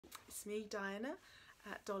It's me, Diana,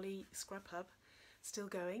 at Dolly Scrub Hub, still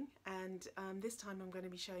going, and this time I'm going to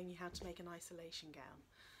be showing you how to make an isolation gown.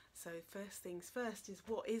 So first things first is,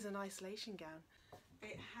 what is an isolation gown?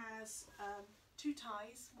 It has two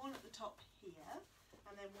ties, one at the top here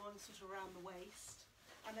and then one sort of around the waist,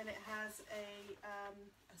 and then it has a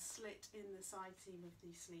slit in the side seam of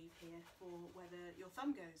the sleeve here for where your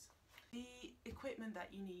thumb goes. The equipment that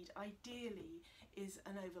you need ideally is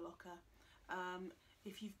an overlocker.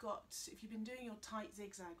 If you've been doing your tight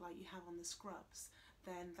zigzag like you have on the scrubs,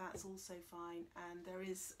 then that's also fine, and there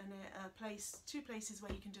is two places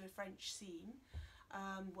where you can do a French seam,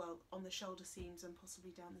 well, on the shoulder seams and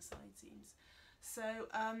possibly down the side seams. So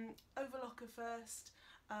overlocker first,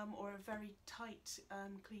 or a very tight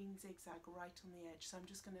clean zigzag right on the edge. So I'm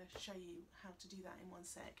just going to show you how to do that in one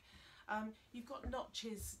sec. You've got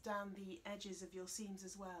notches down the edges of your seams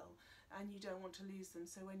as well, and you don't want to lose them,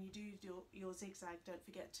 so when you do your zigzag, don't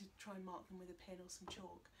forget to try and mark them with a pin or some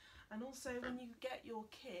chalk. And also when you get your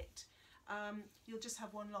kit, you'll just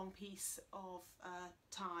have one long piece of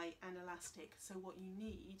tie and elastic, so what you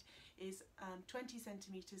need is 20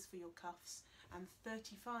 centimetres for your cuffs and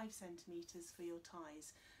 35 centimetres for your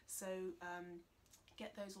ties. So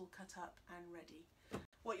get those all cut up and ready.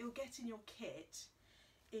 What you'll get in your kit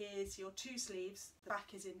is your two sleeves. The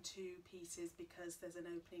back is in two pieces because there's an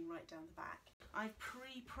opening right down the back. I've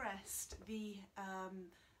pre-pressed the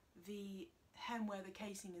hem where the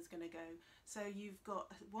casing is going to go. So you've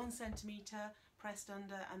got 1 centimetre pressed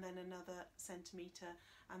under and then another centimetre,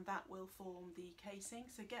 and that will form the casing.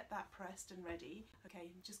 So get that pressed and ready.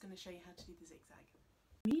 Okay, I'm just going to show you how to do the zigzag.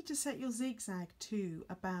 You need to set your zigzag to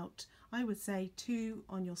about, I would say, 2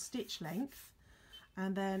 on your stitch length,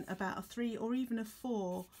 and then about a 3 or even a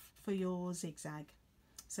 4 for your zigzag.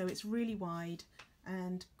 So it's really wide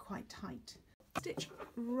and quite tight. Stitch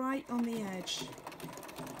right on the edge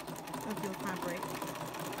of your fabric.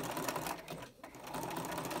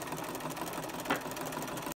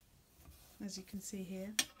 As you can see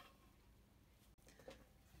here,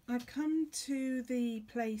 I've come to the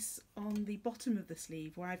place on the bottom of the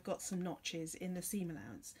sleeve where I've got some notches in the seam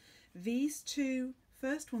allowance. These two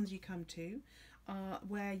first ones you come to are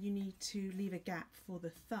where you need to leave a gap for the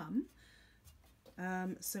thumb.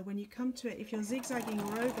 So when you come to it, if you're zigzagging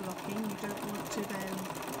or overlocking, you don't want to then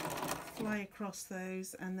fly across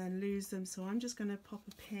those and then lose them. So I'm just going to pop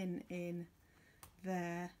a pin in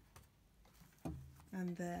there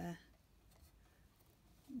and there,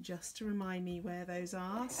 just to remind me where those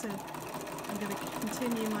are. So I'm going to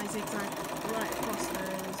continue my zigzag right across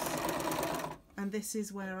those, and this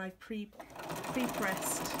is where I've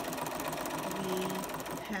pre-pressed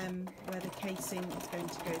the hem where the casing is going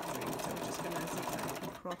to go through. So I'm just going to zigzag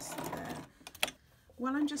across there.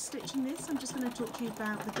 While I'm just stitching this, I'm just going to talk to you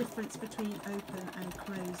about the difference between open and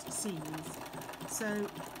closed seams. So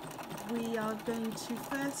we are going to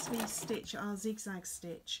firstly stitch our zigzag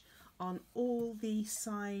stitch on all the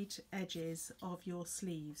side edges of your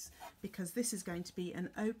sleeves, because this is going to be an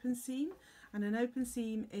open seam, and an open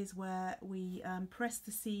seam is where we press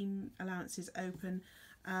the seam allowances open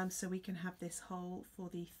so we can have this hole for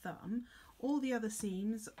the thumb. All the other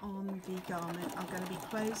seams on the garment are going to be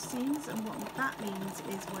closed seams, and what that means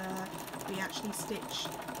is where we actually stitch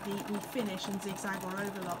we finish and zigzag or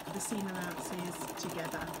overlock the seam allowances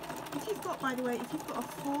together. If you've got, by the way, if you've got a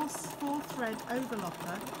four thread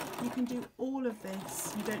overlocker, you can do all of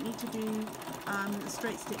this. You don't need to do a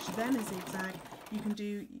straight stitch then a zigzag. You can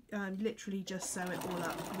do literally just sew it all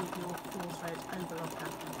up with your 4 thread overlocker.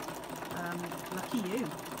 Lucky you.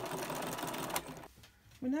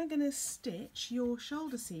 We're now going to stitch your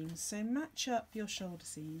shoulder seams, so match up your shoulder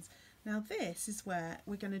seams. Now this is where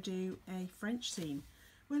we're going to do a French seam.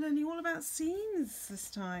 We're learning all about seams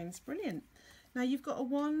this time. It's brilliant. Now you've got a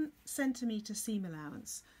 1 centimetre seam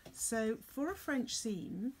allowance. So for a French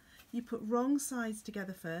seam, you put wrong sides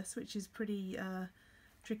together first, which is pretty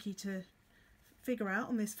tricky to figure out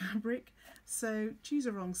on this fabric. So choose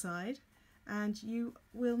a wrong side, and you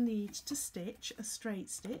will need to stitch a straight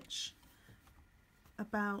stitch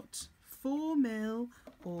about 4 mil,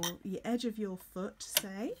 or the edge of your foot,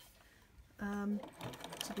 say,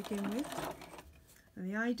 to begin with. And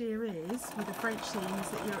the idea is, with the French seams,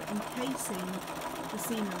 that you're encasing the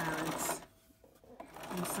seam allowance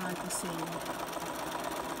inside the seam.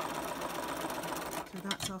 So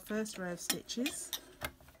that's our first row of stitches.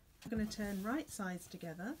 I'm going to turn right sides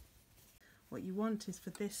together. What you want is for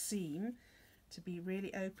this seam to be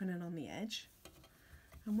really open and on the edge.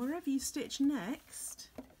 And wherever you stitch next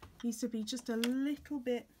needs to be just a little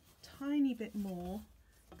bit, tiny bit more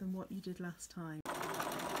than what you did last time.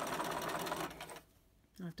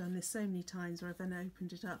 I've done this so many times where I've then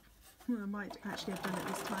opened it up I might actually have done it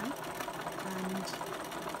this time and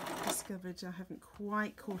discovered I haven't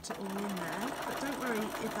quite caught it all in there, but don't worry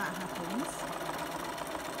if that happens,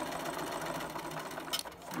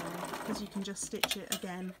 because you can just stitch it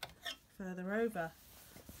again further over.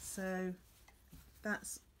 So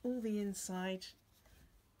that's all the inside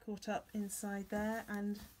caught up inside there,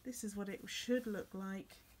 and this is what it should look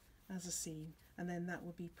like as a seam, and then that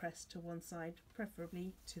will be pressed to one side,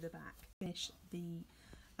 preferably to the back. Finish the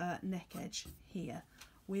neck edge here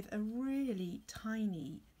with a really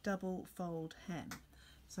tiny double fold hem.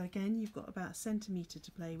 So again, you've got about a centimetre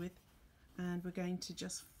to play with, and we're going to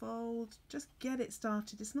just fold, just get it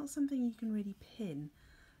started. It's not something you can really pin,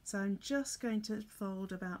 so I'm just going to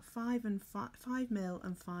fold about 5 mil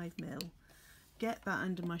and 5 mil. Get that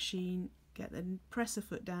under my sheen, get the presser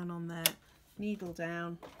foot down on there, needle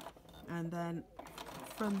down, and then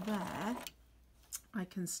from there I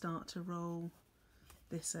can start to roll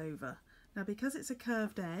this over. Now, because it's a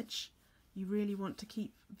curved edge, you really want to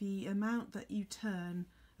keep the amount that you turn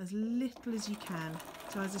as little as you can.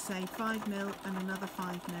 So as I say, 5 mil and another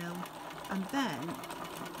 5 mil, and then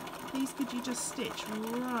these could you just stitch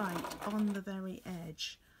right on the very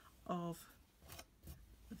edge of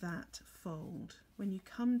that fold. When you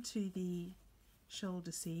come to the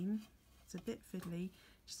shoulder seam, it's a bit fiddly,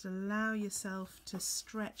 just allow yourself to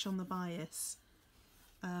stretch on the bias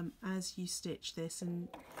as you stitch this, and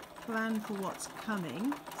plan for what's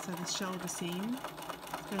coming. So the shoulder seam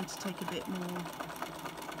is going to take a bit more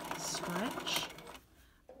stretch.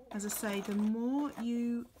 As I say, the more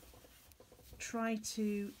you try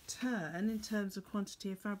to turn in terms of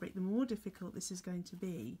quantity of fabric, the more difficult this is going to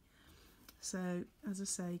be. So as I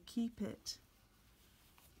say, keep it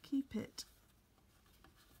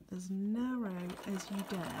as narrow as you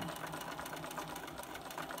dare.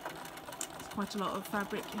 There's quite a lot of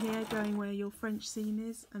fabric here going where your French seam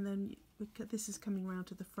is, and then this is coming round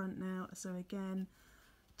to the front now, so again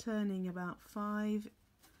turning about 5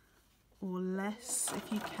 or less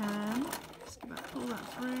if you can. Just pull that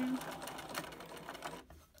through.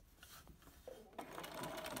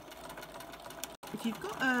 If you've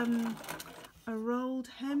got a rolled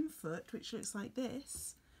hem foot which looks like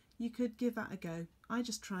this, you could give that a go. I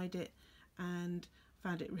just tried it and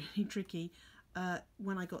found it really tricky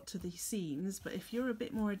when I got to the seams, but if you're a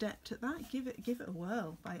bit more adept at that, give it a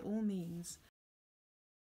whirl by all means.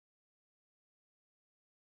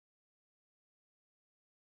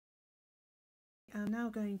 I'm now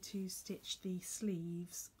going to stitch the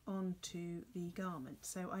sleeves onto the garment.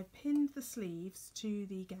 So I've pinned the sleeves to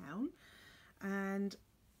the gown and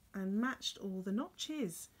matched all the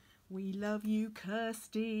notches. We love you,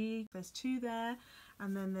 Kirsty. There's 2 there,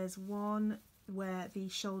 and then there's one where the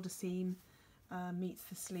shoulder seam meets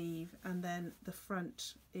the sleeve, and then the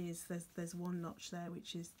front is there's 1 notch there,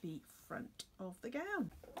 which is the front of the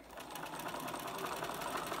gown.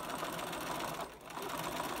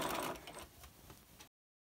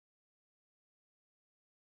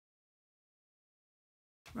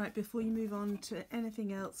 Right, before you move on to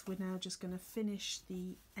anything else, we're now just going to finish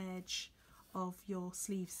the edge of your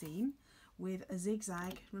sleeve seam with a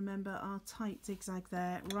zigzag. Remember our tight zigzag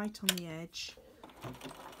there, right on the edge.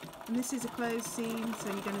 And this is a closed seam, so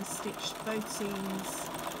you're going to stitch both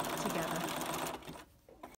seams together.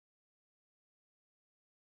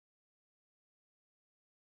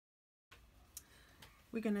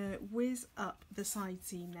 We're going to whiz up the side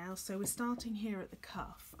seam now, so we're starting here at the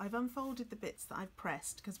cuff. I've unfolded the bits that I've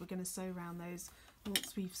pressed because we're going to sew around those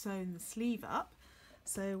once we've sewn the sleeve up.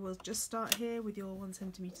 So we'll just start here with your 1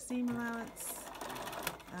 centimetre seam allowance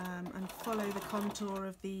and follow the contour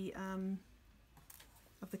of the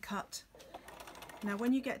cut. Now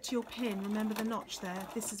when you get to your pin, remember the notch there,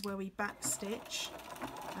 this is where we back stitch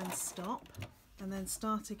and stop, and then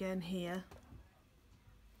start again here.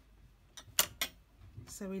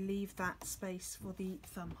 So we leave that space for the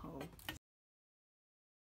thumb hole.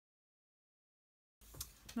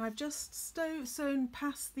 Now I've just sewn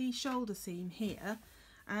past the shoulder seam here,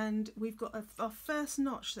 and we've got our first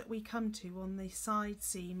notch that we come to on the side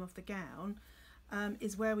seam of the gown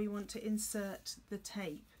is where we want to insert the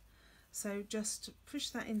tape. So just push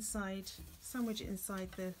that inside, sandwich it inside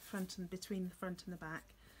the front and between the front and the back,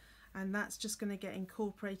 and that's just going to get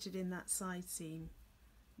incorporated in that side seam,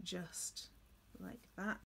 just like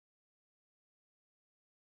that.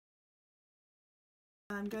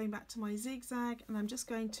 I'm going back to my zigzag, and I'm just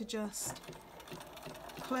going to just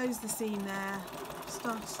close the seam there,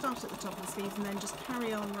 start at the top of the sleeve, and then just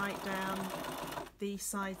carry on right down the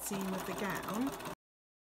side seam of the gown.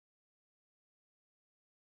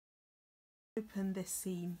 Open this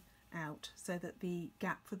seam out so that the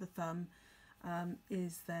gap for the thumb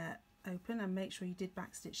is there open, and make sure you did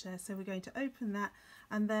backstitch there. So we're going to open that,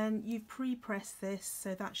 and then you've pre-pressed this,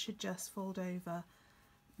 so that should just fold over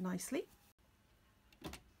nicely.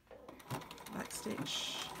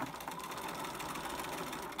 Backstitch.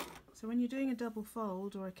 So when you're doing a double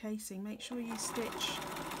fold or a casing, make sure you stitch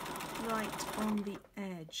right on the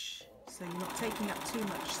edge, so you're not taking up too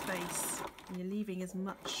much space and you're leaving as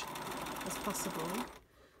much as possible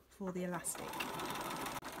for the elastic.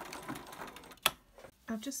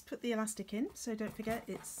 I've just put the elastic in, so don't forget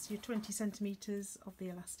it's your 20 centimetres of the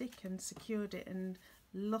elastic, and secured it and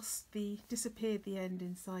disappeared the end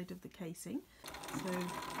inside of the casing. So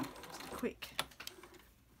just a quick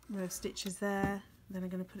row of stitches there, then I'm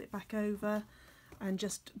going to put it back over and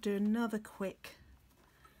just do another quick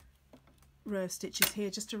row of stitches here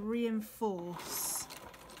just to reinforce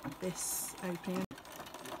this opening.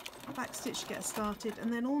 Back stitch to get started,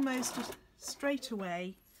 and then almost straight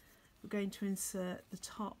away we're going to insert the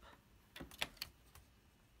top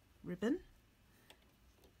ribbon.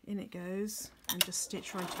 In it goes, and just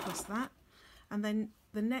stitch right across that, and then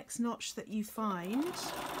the next notch that you find,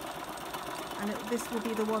 and this will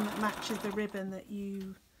be the one that matches the ribbon that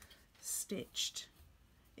you stitched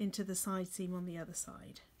into the side seam on the other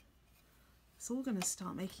side. It's all going to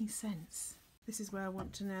start making sense. This is where I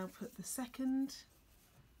want to now put the second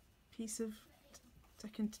piece of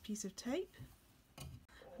tape.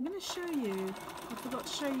 I'm going to show you, I forgot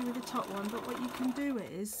to show you with the top one, but what you can do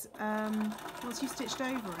is, once you've stitched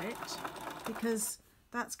over it, because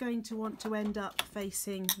that's going to want to end up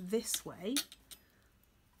facing this way,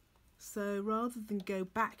 so rather than go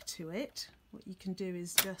back to it, what you can do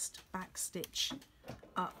is just backstitch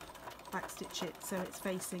up, backstitch it so it's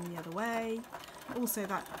facing the other way. Also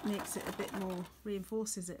that makes it a bit more,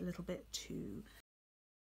 reinforces it a little bit too.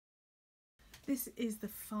 This is the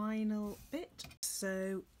final bit,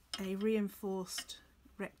 so a reinforced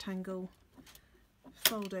rectangle,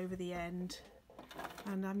 fold over the end,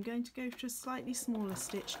 and I'm going to go for a slightly smaller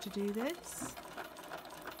stitch to do this.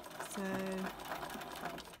 So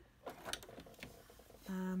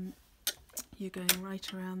you're going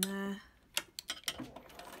right around there.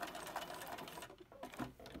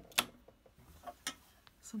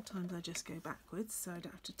 Sometimes I just go backwards so I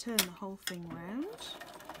don't have to turn the whole thing round.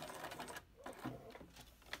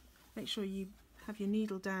 Make sure you have your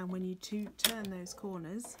needle down when you turn those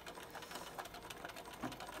corners.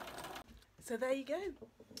 So there you go,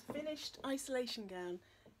 finished isolation gown.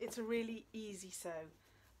 It's a really easy sew.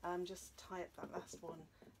 Just tie up that last one.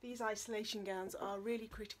 These isolation gowns are really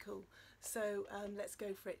critical, so let's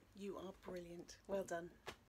go for it. You are brilliant. Well done.